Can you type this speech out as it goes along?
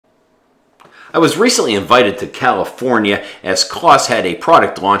I was recently invited to California as Claas had a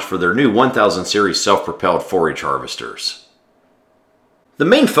product launch for their new 1000 series self-propelled forage harvesters. The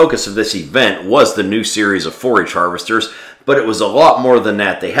main focus of this event was the new series of forage harvesters, but it was a lot more than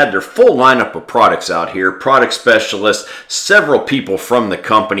that. They had their full lineup of products out here, product specialists, several people from the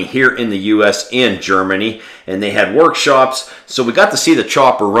company here in the US and Germany, and they had workshops, so we got to see the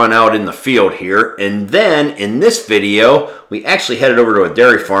chopper run out in the field here. And then in this video, we actually headed over to a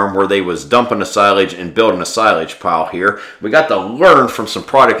dairy farm where they was dumping the silage and building a silage pile here. We got to learn from some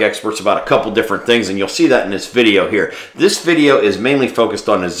product experts about a couple different things, and you'll see that in this video here. This video is mainly focused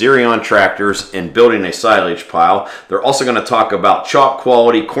on the Xerion tractors and building a silage pile. They're also going to talk about chop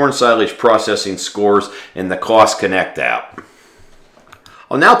quality, corn silage processing scores, and the Claas Connect app.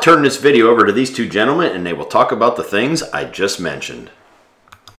 I'll now turn this video over to these two gentlemen, and they will talk about the things I just mentioned.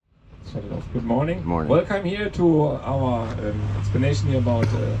 Good morning. Good morning. Welcome here to our explanation here about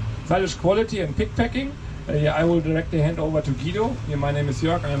silage quality and pick packing. I will directly hand over to Guido. Here, my name is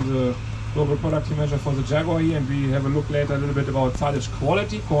Jörg. I'm the Global Product Team Manager for the Jaguar here, and we have a look later a little bit about silage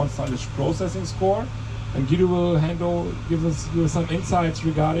quality, corn silage processing score. And Guido will give us some insights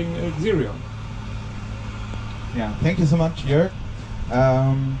regarding Xerion. Yeah, thank you so much, Jörg.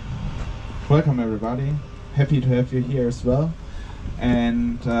 Welcome everybody. Happy to have you here as well.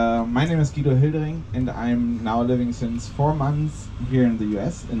 And my name is Guido Hildering, and I'm now living since 4 months here in the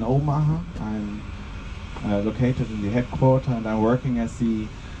US, in Omaha. I'm located in the headquarters, and I'm working as the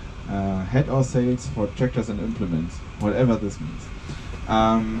head of sales for tractors and implements, whatever this means.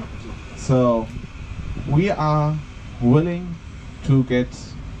 So we are willing to get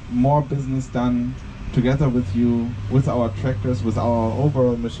more business done together with you, with our tractors, with our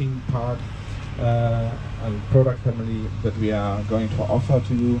overall machine part and product family that we are going to offer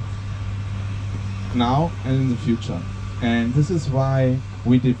to you now and in the future. And this is why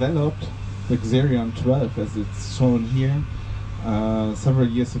we developed the Xerion 12, as it's shown here, several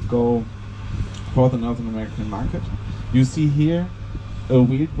years ago for the North American market. You see here a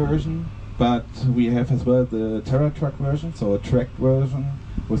wheeled version, but we have as well the Terra Truck version, so a tracked version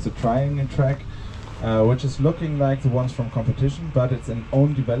with the triangle track, which is looking like the ones from competition, but it's an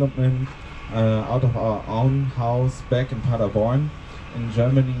own development out of our own house back in Paderborn in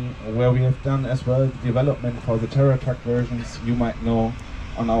Germany, where we have done as well the development for the Terra Truck versions you might know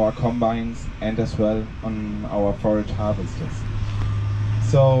on our combines and as well on our forage harvesters.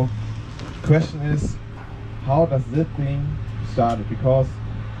 So the question is, how does this thing start? Because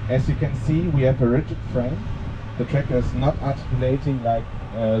as you can see, we have a rigid frame. The tractor is not articulating like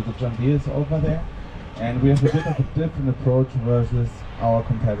the John Deere's over there, and we have a bit of a different approach versus our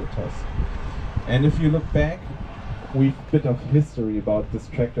competitors. And if you look back, we've a bit of history about this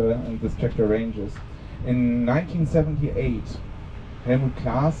tractor and this tractor ranges. In 1978, Helmut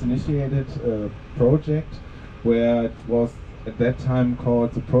Claas initiated a project where it was at that time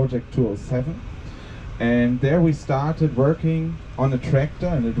called the Project 207. And there we started working on a tractor,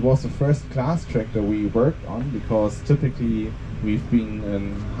 and it was the first Claas tractor we worked on, because typically we've been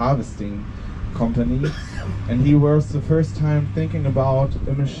a harvesting company, and he was the first time thinking about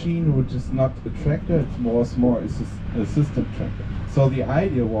a machine which is not a tractor, it's more a system tractor. So the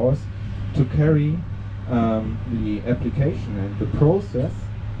idea was to carry the application and the process,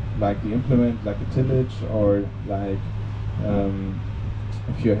 like the implement, like a tillage, or like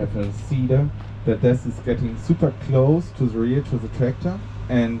if you have a seeder, that this is getting super close to the rear, to the tractor,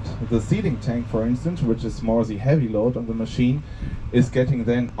 and the seeding tank, for instance, which is more the heavy load on the machine, is getting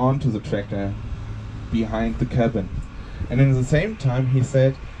then onto the tractor behind the cabin. And in the same time he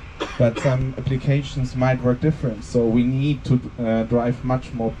said, but some applications might work different, so we need to drive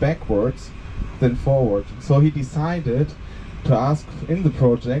much more backwards than forward. So he decided to ask in the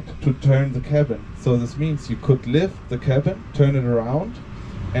project to turn the cabin. So this means you could lift the cabin, turn it around,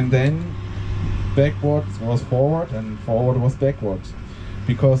 and then backwards was forward and forward was backwards,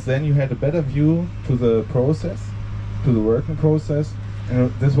 because then you had a better view to the process, to the working process,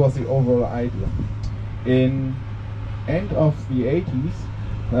 and this was the overall idea. In end of the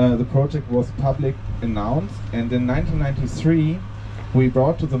 80s, the project was public announced, and in 1993 we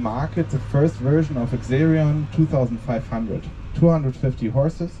brought to the market the first version of Xerion 2500, 250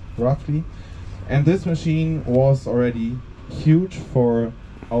 horses roughly, and this machine was already huge for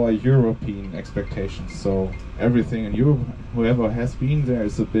our European expectations. So everything in Europe, whoever has been there,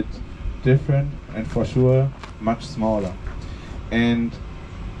 is a bit different, and for sure much smaller. And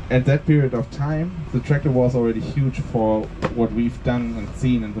at that period of time, the tractor was already huge for what we've done and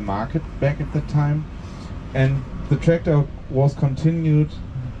seen in the market back at that time. And the tractor was continued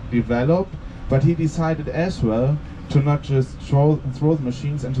developed, but he decided as well to not just throw the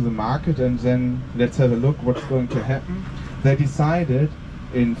machines into the market and then let's have a look what's going to happen. They decided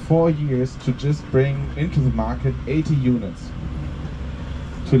in 4 years to just bring into the market 80 units.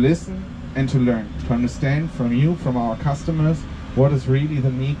 To listen and to learn, to understand from you, from our customers, what is really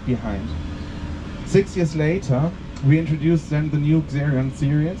the need behind. 6 years later, we introduced then the new Xerion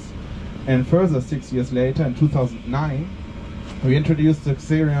series, and further 6 years later, in 2009, we introduced the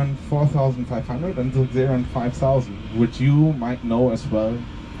Xerion 4500 and the Xerion 5000, which you might know as well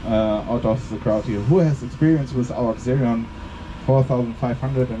out of the crowd here. Who has experience with our Xerion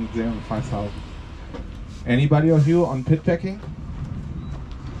 4500 and Xerion 5000? Anybody of you on pit packing?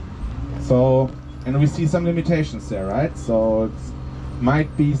 So, and we see some limitations there, right? So it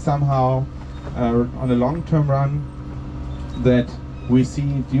might be somehow on a long-term run that we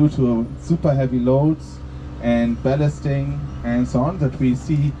see due to super heavy loads and ballasting and so on, that we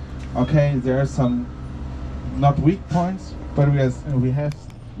see, okay, there are some not weak points, but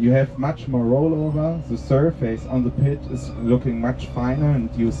you have much more rollover. The surface on the pit is looking much finer, and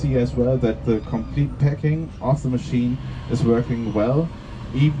you see as well that the complete packing of the machine is working well,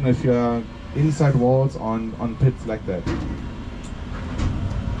 even if you're inside walls on pits like that.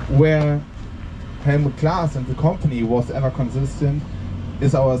 Where Helmut Claas and the company was ever consistent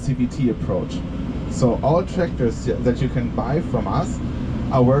is our CVT approach. So all tractors that you can buy from us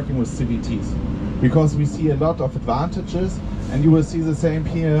are working with CVTs, because we see a lot of advantages, and you will see the same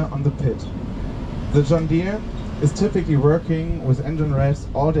here on the pit. The John Deere is typically working with engine revs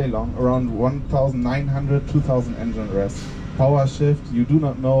all day long, around 1,900, 2,000 engine revs. Power shift, you do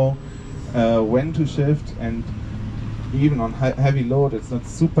not know when to shift, and even on heavy load it's not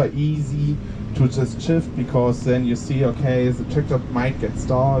super easy to just shift, because then you see, okay, the tractor might get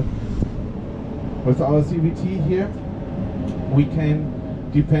stalled. With our CVT here, we can,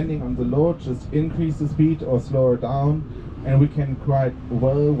 depending on the load, just increase the speed or slow it down, and we can quite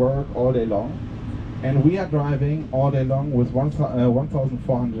well work all day long. And we are driving all day long with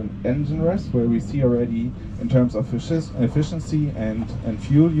 1,400 engine revs, where we see already, in terms of efficiency and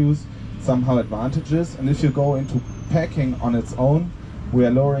fuel use, somehow advantages. And if you go into packing on its own, we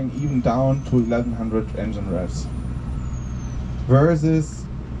are lowering even down to 1,100 engine revs. Versus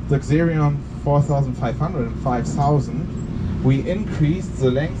the Xerion 4500 and 5000, we increased the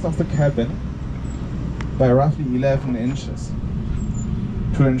length of the cabin by roughly 11 inches.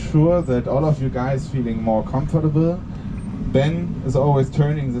 To ensure that all of you guys feeling more comfortable. Ben is always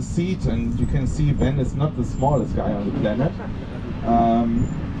turning the seat, and you can see Ben is not the smallest guy on the planet.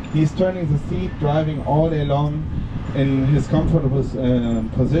 He's turning the seat, driving all day long in his comfortable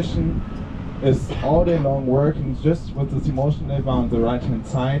position, is all day long working just with this motion lever on the right hand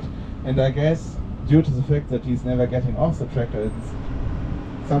side. And I guess due to the fact that he's never getting off the tractor,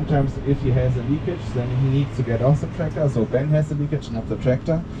 sometimes if he has a leakage, then he needs to get off the tractor. So Ben has a leakage, not the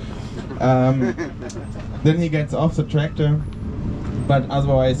tractor. Then he gets off the tractor, but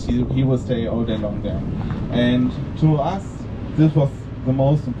otherwise he will stay all day long there. And to us, this was the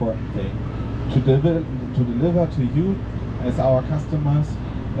most important thing, to deliver to you as our customers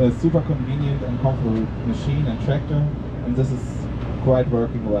a super convenient and comfortable machine and tractor, and this is quite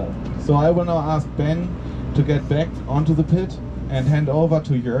working well. So I will now ask Ben to get back onto the pit and hand over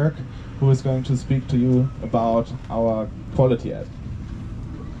to Jörg, who is going to speak to you about our quality app.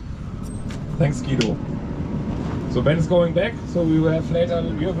 Thanks, Guido. So Ben is going back, so we will have later a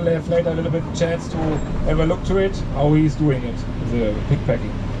little bit chance to have a look to it, how he's doing it, the pick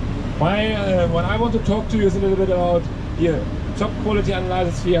packing. What I want to talk to you is a little bit about here, job quality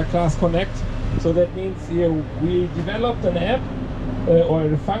analysis via Claas Connect. So that means here we developed an app or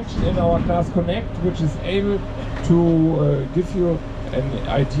a function in our Claas Connect, which is able to give you an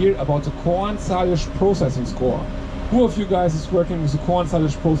idea about the corn silage processing score. Who of you guys is working with the corn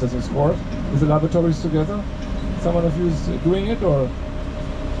silage processing score? Is the laboratories together? Someone of you is doing it, or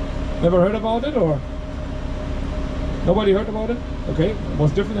never heard about it, or nobody heard about it? Okay, it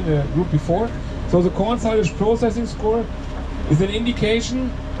was different in the group before. So the corn silage processing score is an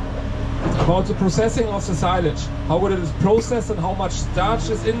indication about the processing of the silage, how good it is processed and how much starch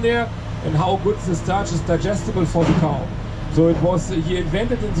is in there and how good the starch is digestible for the cow. So it was he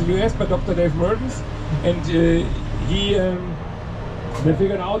invented in the US by Dr. Dave Mertens, and they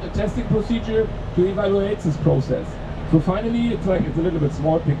figured out a testing procedure to evaluate this process. So finally, it's a little bit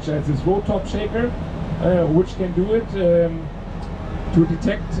small picture. It's this row top shaker which can do it to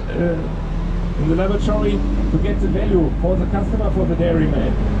detect in the laboratory to get the value for the customer, for the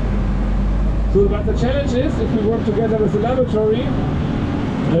dairyman. So, but the challenge is, if we work together with the laboratory,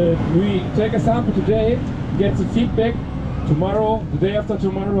 we take a sample today, get the feedback tomorrow, the day after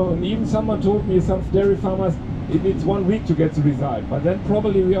tomorrow, and even someone told me, some dairy farmers, it needs 1 week to get the result. But then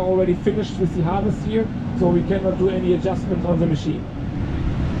probably we are already finished with the harvest here, so we cannot do any adjustments on the machine.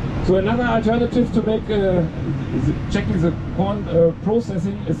 So another alternative to make checking the corn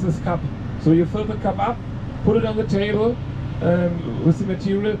processing is this cup. So you fill the cup up, put it on the table with the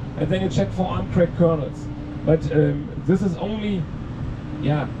material, and then you check for uncracked kernels. But this is only,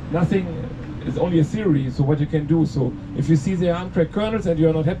 nothing. It's only a theory. So what you can do, so if you see there are uncracked kernels and you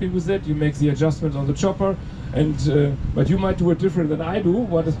are not happy with it, you make the adjustments on the chopper. And but you might do it different than I do.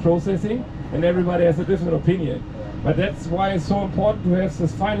 What is processing, and everybody has a different opinion. But that's why it's so important to have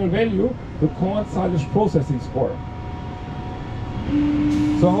this final value, the corn silage processing score.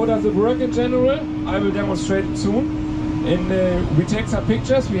 So how does it work in general? I will demonstrate it soon. And we take some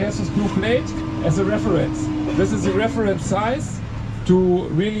pictures. We have this blue plate as a reference. This is the reference size to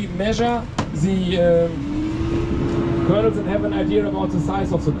really measure the kernels and have an idea about the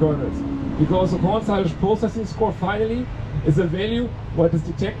size of the kernels. Because the corn silage processing score finally is a value what is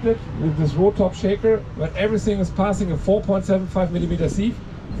detected with this row top shaker, but everything is passing a 4.75 millimeter sieve.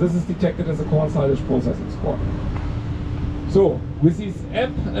 This is detected as a corn silage processing score. So with this app,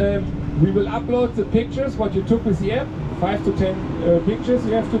 we will upload the pictures what you took with the app, 5 to 10 pictures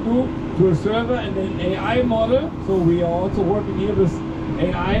you have to do to a server and an AI model. So we are also working here with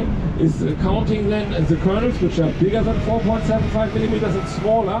AI is counting then the kernels which are bigger than 4.75 millimeters and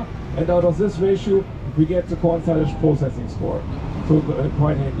smaller, and out of this ratio we get the corn silage processing score. So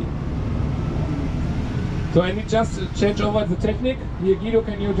quite handy. So I need just to change over the technique. Here, Guido,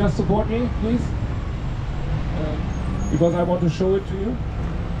 can you just support me, please? Because I want to show it to you.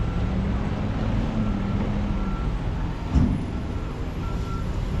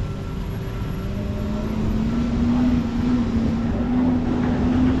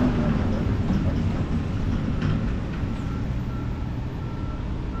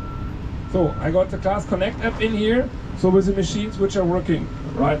 So I got the Claas Connect app in here, so with the machines which are working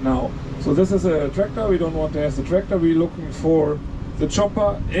right now. So this is a tractor, we don't want to have the tractor, we're looking for the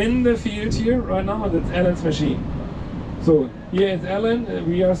chopper in the field here right now, and that's Alan's machine. So here is Alan,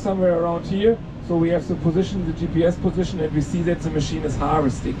 we are somewhere around here, so we have the position, the GPS position, and we see that the machine is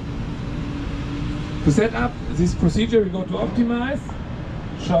harvesting. To set up this procedure, we go to Optimize,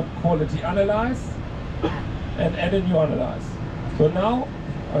 Shop Quality Analyze, and add a new analyze. So now,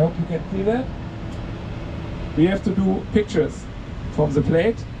 I hope you can see that. We have to do pictures from the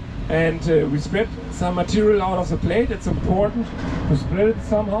plate, and we spread some material out of the plate. It's important to spread it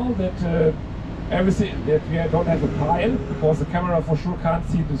somehow that everything that we don't have a pile, because the camera for sure can't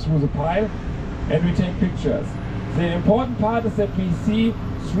see it through the pile, and we take pictures. The important part is that we see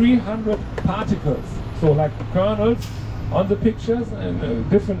 300 particles, so like kernels on the pictures, and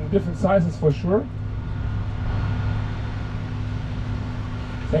different sizes for sure.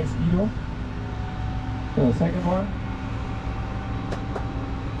 Thanks, Guido. The second one.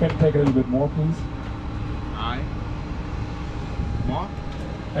 Can you take a little bit more, please? Aye. More?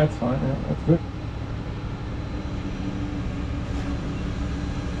 That's fine, yeah, that's good.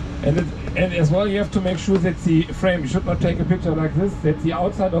 And as well, you have to make sure that the frame, you should not take a picture like this, that the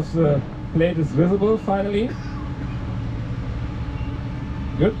outside of the plate is visible finally.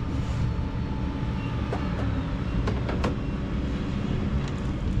 Good.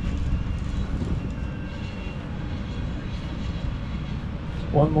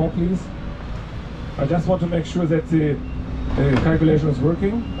 One more, please. I just want to make sure that the calculation is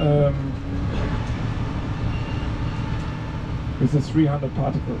working. With the 300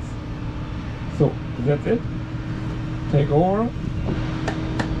 particles. So that's it. Take over.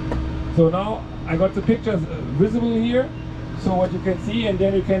 So now I got the pictures visible here. So what you can see, and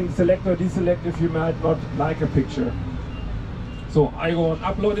then you can select or deselect if you might not like a picture. So I go on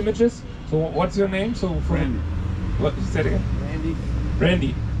upload images. So what's your name? So for Randy. What is that again? Randy.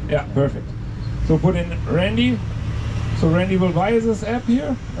 Randy. Yeah, perfect. So put in Randy. So Randy will buy this app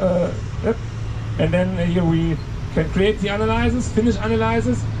here. Yep. And then here we can create the analysis, finish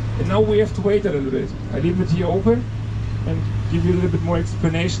analysis, and now we have to wait a little bit. I leave it here open and give you a little bit more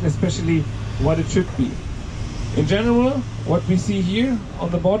explanation, especially what it should be. In general, what we see here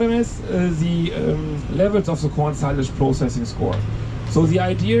on the bottom is the levels of the corn silage processing score. So the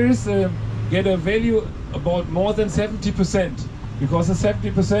idea is get a value about more than 70%, because the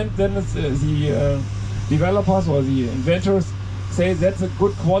 70% then is, the developers or the inventors say that's a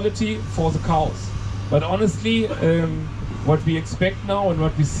good quality for the cows. But honestly, what we expect now and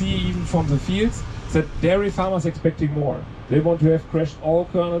what we see even from the fields, is that dairy farmers are expecting more. They want to have crushed all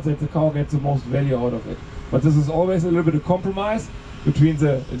kernels that the cow gets the most value out of it. But this is always a little bit of compromise between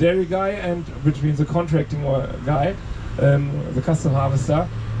the dairy guy and between the contracting guy, the custom harvester.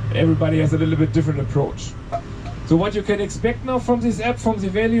 Everybody has a little bit different approach. So what you can expect now from this app, from the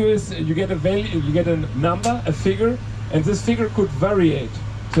value, is you get a value, you get a number, a figure, and this figure could variate.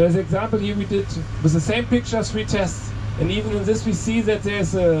 So as an example here we did with the same picture 3 tests, and even in this we see that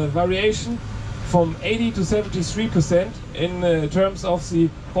there's a variation from 80 to 73% in terms of the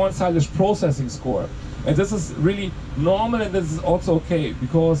corn silage processing score. And this is really normal, and this is also okay,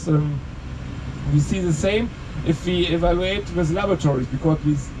 because we see the same if we evaluate with laboratories, because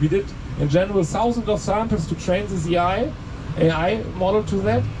we did in general thousands of samples to train this AI model to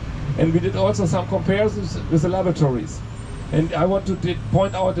that, and we did also some comparisons with the laboratories. And I want to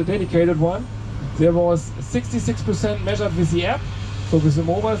point out a dedicated one. There was 66% measured with the app, so with the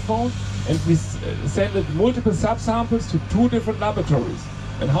mobile phone, and we sent multiple subsamples to 2 different laboratories.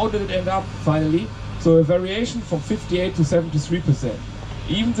 And how did it end up finally? So a variation from 58 to 73%.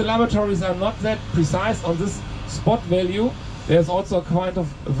 Even the laboratories are not that precise on this spot value. There's also a kind of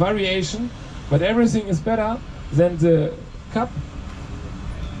variation, but everything is better than the cup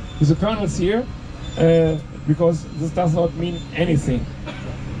with the kernels here, because this does not mean anything.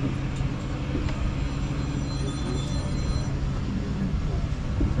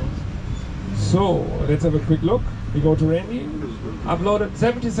 So let's have a quick look. We go to Randy. Uploaded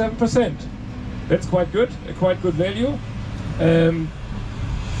 77%. That's quite good, a quite good value to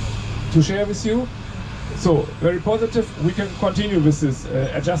share with you. So very positive. We can continue with this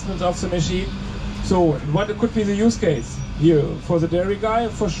adjustment of the machine. So what could be the use case here for the dairy guy?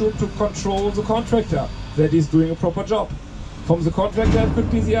 For sure to control the contractor that is doing a proper job. From the contractor it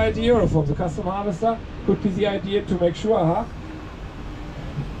could be the idea, or from the custom harvester could be the idea to make sure,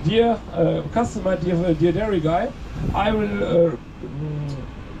 dear customer, dear dairy guy, I will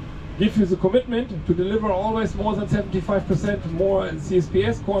give you the commitment to deliver always more than 75% more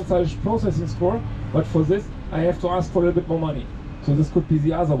CSPS, corn silage processing score, but for this I have to ask for a little bit more money. So this could be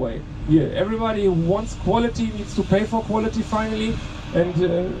the other way. Here, everybody who wants quality needs to pay for quality finally, and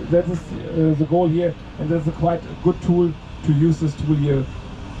that is the goal here, and that's a quite good tool to use this tool here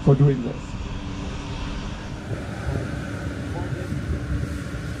for doing this.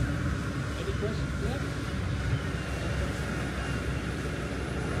 Any questions yet?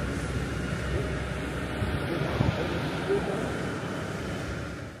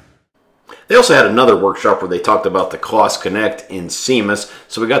 They also had another workshop where they talked about the Claas Connect in CMOS,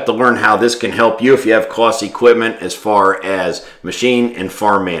 so we got to learn how this can help you if you have Claas equipment as far as machine and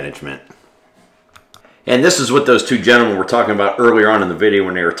farm management. And this is what those 2 gentlemen were talking about earlier on in the video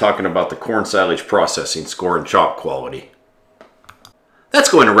when they were talking about the corn silage processing score and chop quality. That's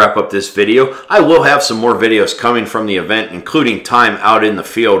going to wrap up this video. I will have some more videos coming from the event, including time out in the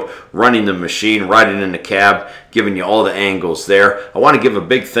field, running the machine, riding in the cab, giving you all the angles there. I want to give a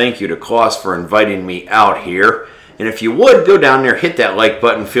big thank you to Claas for inviting me out here. And if you would, go down there, hit that like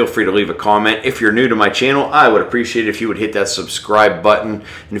button, feel free to leave a comment. If you're new to my channel, I would appreciate it if you would hit that subscribe button.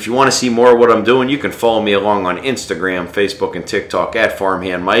 And if you want to see more of what I'm doing, you can follow me along on Instagram, Facebook, and TikTok at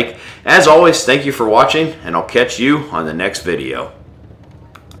Farmhand Mike. As always, thank you for watching, and I'll catch you on the next video.